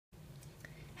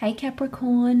Hey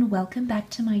Capricorn, welcome back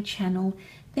to my channel.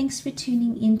 Thanks for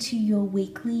tuning into your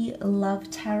weekly love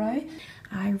tarot.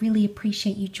 I really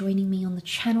appreciate you joining me on the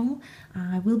channel.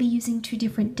 I will be using two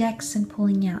different decks and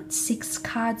pulling out 6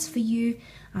 cards for you.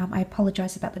 I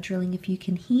apologize about the drilling if you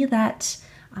can hear that.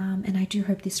 And I do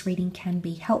hope this reading can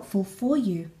be helpful for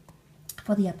you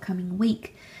for the upcoming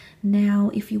week.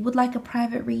 Now, if you would like a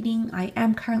private reading, I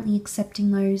am currently accepting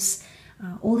those.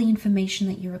 All the information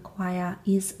that you require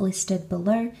is listed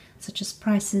below, such as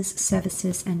prices,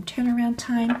 services, and turnaround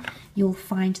time. You'll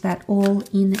find that all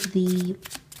in the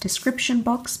description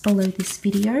box below this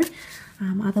video.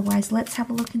 Otherwise, let's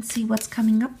have a look and see what's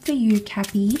coming up for you,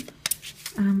 Cappy,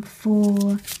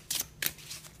 for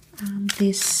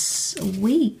this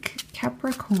week.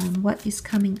 Capricorn, what is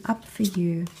coming up for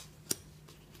you?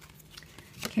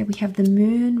 Okay, we have the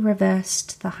Moon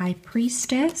reversed, the High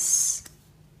Priestess,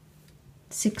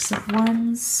 6 of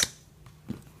Wands.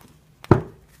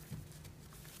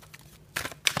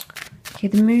 Okay,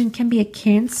 the Moon can be a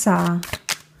Cancer.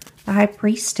 The High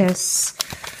Priestess.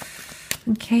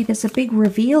 Okay, there's a big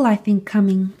reveal, I think,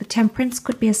 coming. The Temperance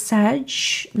could be a Sag,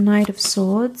 Knight of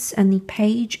Swords, and the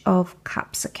Page of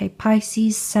Cups. Okay,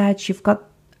 Pisces, Sag, you've got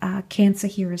Cancer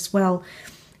here as well.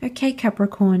 Okay,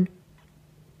 Capricorn.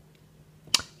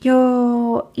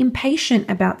 You're impatient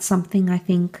about something, I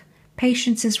think.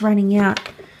 Patience is running out.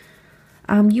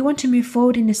 You want to move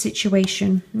forward in a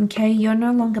situation, okay? You're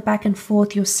no longer back and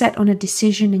forth. You're set on a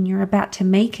decision and you're about to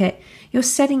make it. You're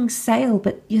setting sail,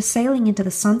 but you're sailing into the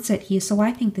sunset here. So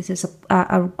I think this is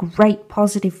a great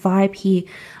positive vibe here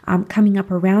coming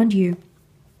up around you.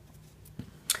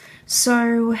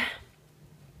 So,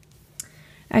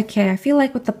 okay, I feel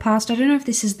like with the past, I don't know if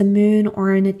this is the Moon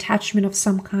or an attachment of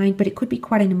some kind, but it could be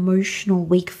quite an emotional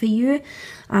week for you.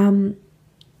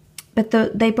 But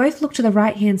they both look to the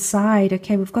right-hand side.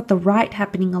 Okay, we've got the right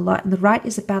happening a lot, and the right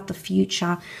is about the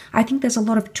future. I think there's a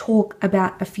lot of talk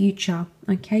about a future,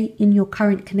 okay, in your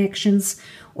current connections,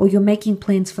 or you're making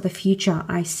plans for the future,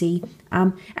 I see.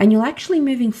 And you're actually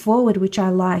moving forward, which I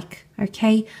like,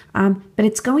 okay? But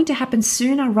it's going to happen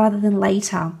sooner rather than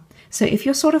later. So if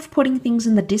you're sort of putting things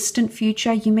in the distant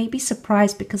future, you may be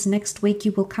surprised because next week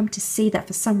you will come to see that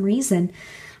for some reason,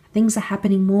 things are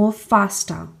happening more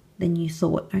faster than you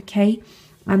thought, okay?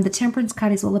 The Temperance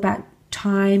card is all about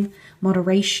time,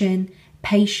 moderation,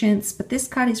 patience, but this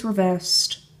card is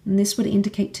reversed. And this would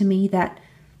indicate to me that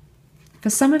for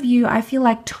some of you, I feel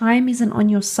like time isn't on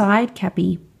your side,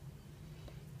 Cappy.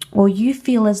 Or you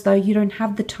feel as though you don't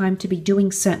have the time to be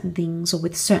doing certain things or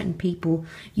with certain people.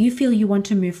 You feel you want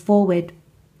to move forward.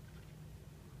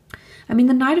 I mean,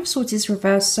 the Knight of Swords is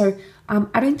reversed, so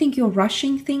I don't think you're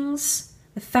rushing things.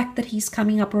 The fact that he's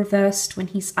coming up reversed when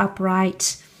he's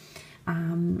upright,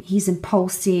 he's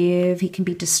impulsive, he can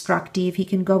be destructive, he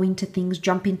can go into things,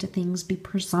 jump into things, be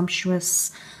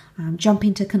presumptuous, jump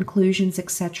into conclusions,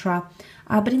 etc.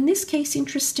 But in this case,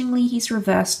 interestingly, he's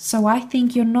reversed. So I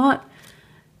think you're not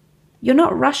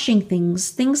rushing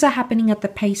things. Things are happening at the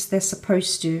pace they're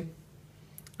supposed to.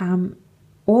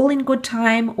 All in good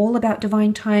time, all about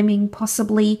divine timing,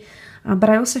 possibly.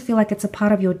 But I also feel like it's a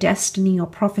part of your destiny or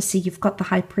prophecy. You've got the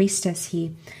High Priestess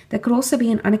here. There could also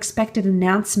be an unexpected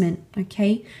announcement,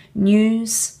 okay?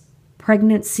 News,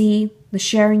 pregnancy, the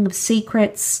sharing of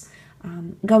secrets,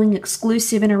 going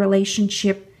exclusive in a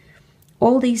relationship.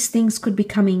 All these things could be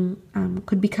coming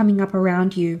up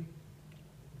around you.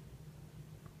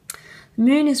 The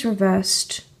Moon is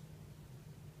reversed.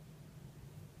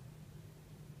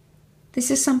 This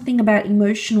is something about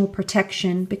emotional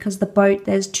protection because the boat,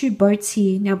 there's 2 boats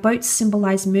here. Now, boats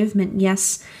symbolize movement,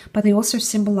 yes, but they also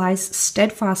symbolize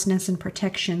steadfastness and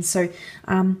protection. So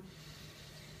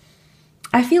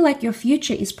I feel like your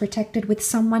future is protected with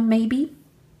someone maybe,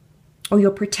 or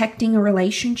you're protecting a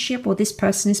relationship, or this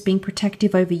person is being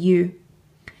protective over you.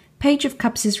 Page of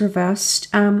Cups is reversed.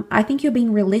 I think you're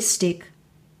being realistic.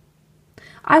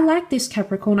 I like this,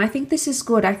 Capricorn. I think this is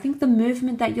good. I think the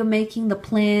movement that you're making, the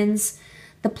plans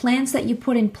that you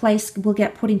put in place will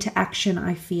get put into action,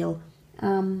 I feel.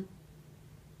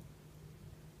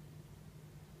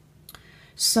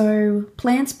 So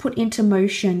plans put into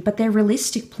motion, but they're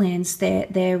realistic plans. They're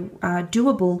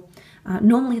doable.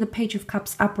 Normally the Page of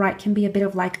Cups upright can be a bit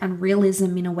of like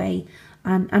unrealism in a way,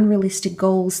 unrealistic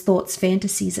goals, thoughts,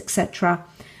 fantasies, etc.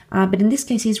 But in this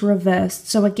case, he's reversed.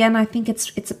 So again, I think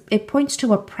it points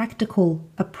to a practical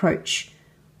approach.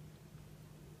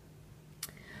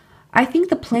 I think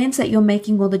the plans that you're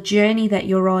making or the journey that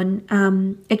you're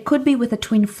on, it could be with a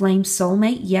twin flame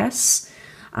soulmate, yes.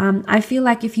 I feel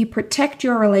like if you protect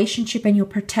your relationship and you're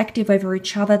protective over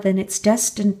each other, then it's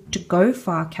destined to go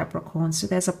far, Capricorn. So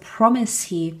there's a promise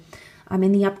here.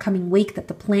 in the upcoming week, that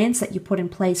the plans that you put in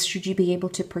place, should you be able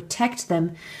to protect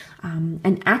them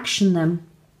and action them,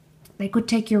 they could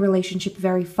take your relationship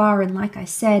very far. And like I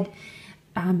said,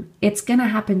 it's going to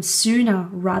happen sooner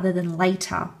rather than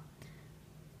later.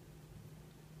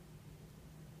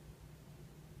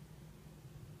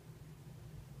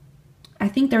 I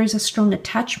think there is a strong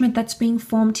attachment that's being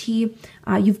formed here.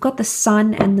 You've got the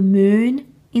sun and the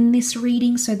moon in this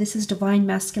reading. So this is divine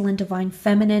masculine, divine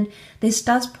feminine. This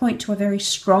does point to a very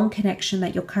strong connection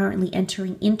that you're currently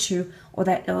entering into, or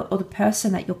that or the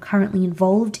person that you're currently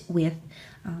involved with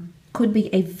could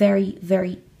be a very,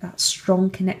 very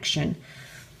strong connection.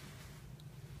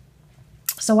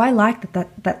 So I like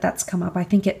that's come up. I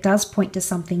think it does point to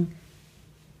something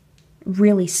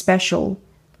really special.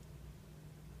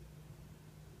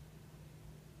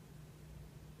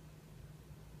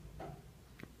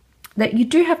 That you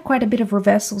do have quite a bit of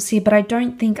reversals here, but I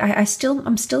don't think I'm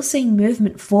still seeing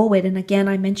movement forward. And again,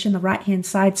 I mentioned the right hand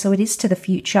side, so it is to the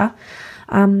future.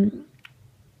 I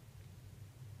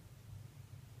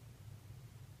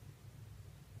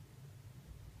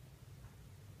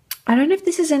don't know if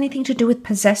this has anything to do with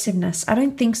possessiveness. I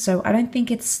don't think so. I don't think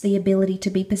it's the ability to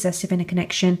be possessive in a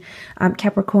connection,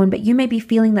 Capricorn, but you may be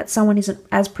feeling that someone isn't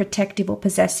as protective or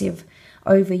possessive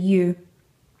over you.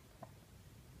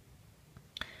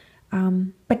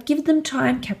 But give them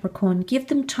time, Capricorn. Give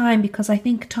them time, because I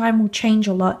think time will change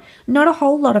a lot. Not a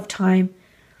whole lot of time.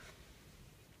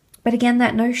 But again,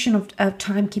 that notion of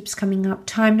time keeps coming up.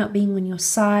 Time not being on your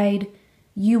side.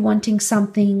 You wanting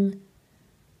something.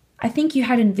 I think you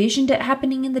had envisioned it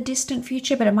happening in the distant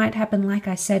future, but it might happen, like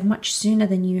I said, much sooner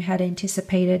than you had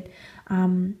anticipated.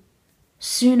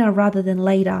 Sooner rather than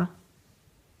later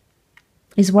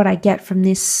is what I get from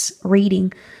this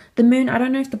reading. The moon, I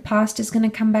don't know if the past is going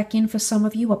to come back in for some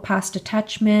of you, or past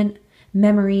attachment,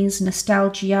 memories,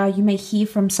 nostalgia. You may hear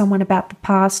from someone about the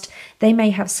past. They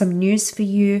may have some news for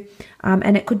you,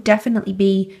 and it could definitely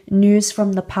be news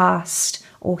from the past,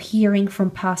 or hearing from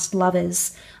past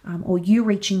lovers, or you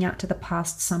reaching out to the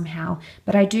past somehow.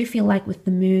 But I do feel like with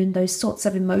the moon, those sorts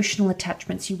of emotional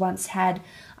attachments you once had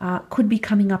could be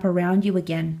coming up around you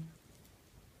again.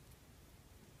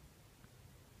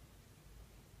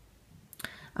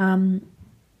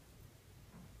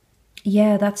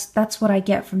 Yeah, that's what I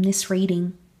get from this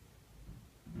reading,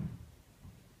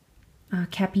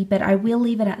 Cappy, but I will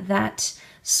leave it at that.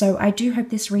 So I do hope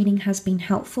this reading has been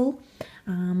helpful.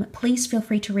 Please feel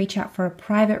free to reach out for a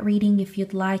private reading if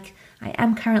you'd like. I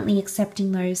am currently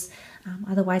accepting those.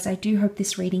 Otherwise, I do hope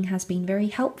this reading has been very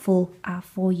helpful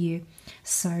for you.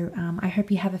 So I hope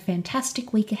you have a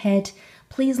fantastic week ahead.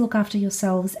 Please look after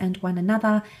yourselves and one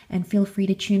another, and feel free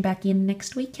to tune back in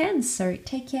next weekend. So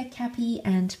take care, Cappy,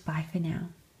 and bye for now.